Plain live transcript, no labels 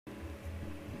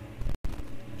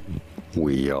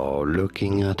We are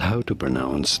looking at how to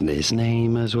pronounce this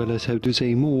name as well as how to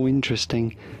say more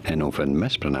interesting and often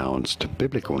mispronounced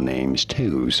biblical names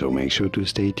too, so make sure to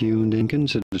stay tuned and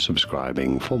consider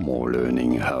subscribing for more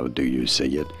learning how do you say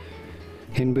it.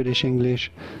 In British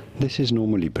English, this is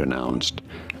normally pronounced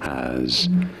as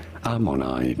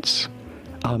Ammonites.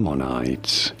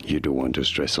 Ammonites. You do want to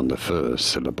stress on the first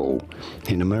syllable.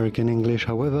 In American English,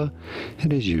 however,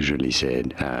 it is usually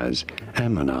said as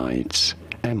Ammonites.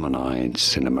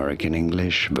 Ammonites in American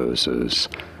English versus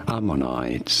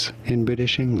Ammonites in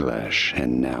British English.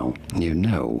 And now you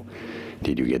know.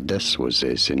 Did you get this? Was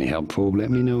this any helpful? Let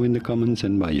me know in the comments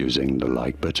and by using the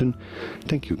like button.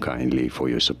 Thank you kindly for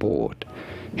your support.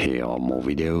 Here are more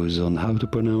videos on how to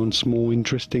pronounce more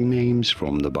interesting names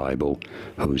from the Bible,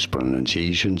 whose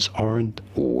pronunciations aren't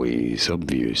always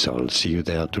obvious. I'll see you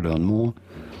there to learn more.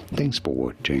 Thanks for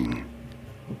watching.